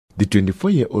The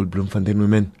 24-year-old Bloemfontein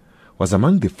woman was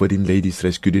among the 14 ladies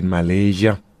rescued in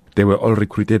Malaysia. They were all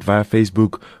recruited via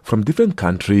Facebook from different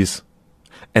countries.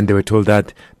 And they were told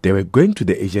that they were going to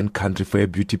the Asian country for a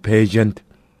beauty pageant.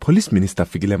 Police Minister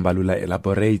Fikile Mbalula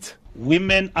elaborates.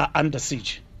 Women are under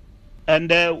siege.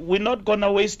 And we're not going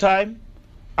to waste time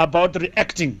about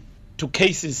reacting to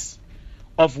cases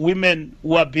of women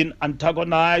who have been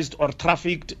antagonized or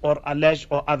trafficked or alleged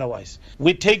or otherwise.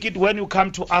 We take it when you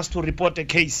come to us to report a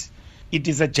case, it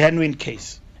is a genuine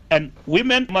case. And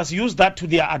women must use that to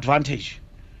their advantage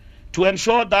to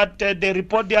ensure that they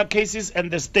report their cases and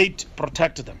the state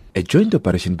protect them. A joint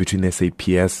operation between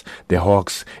SAPS, the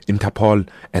Hawks, Interpol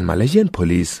and Malaysian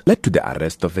police led to the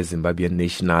arrest of a Zimbabwean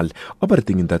national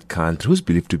operating in that country who is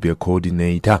believed to be a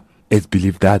coordinator. It's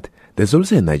believed that there's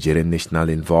also a Nigerian national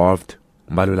involved.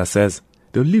 Mbalula says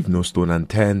they'll leave no stone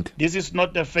unturned. This is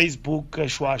not a Facebook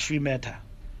shwa-shwi matter.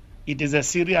 It is a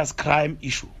serious crime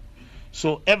issue.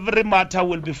 So every matter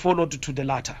will be followed to the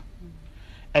latter.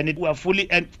 And we are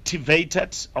fully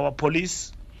activated. Our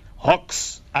police,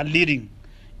 Hawks, are leading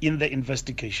in the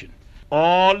investigation.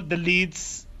 All the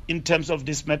leads in terms of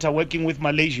this matter, working with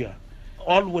Malaysia,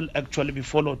 all will actually be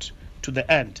followed to the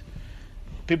end.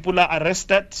 People are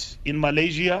arrested in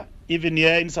Malaysia, even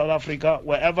here in South Africa,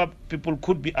 wherever people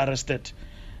could be arrested,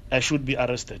 should be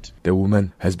arrested. The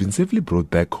woman has been safely brought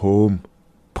back home.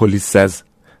 Police says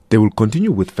they will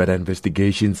continue with further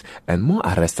investigations and more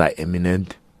arrests are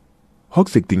imminent.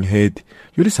 Hawks acting head,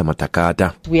 Yulisa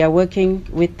Matakata. We are working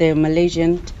with the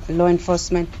Malaysian law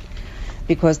enforcement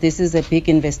because this is a big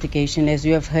investigation. As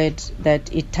you have heard,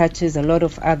 that it touches a lot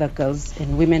of other girls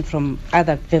and women from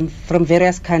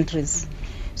various countries.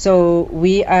 So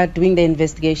we are doing the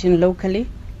investigation locally,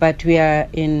 but we are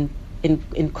in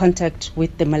contact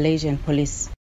with the Malaysian police.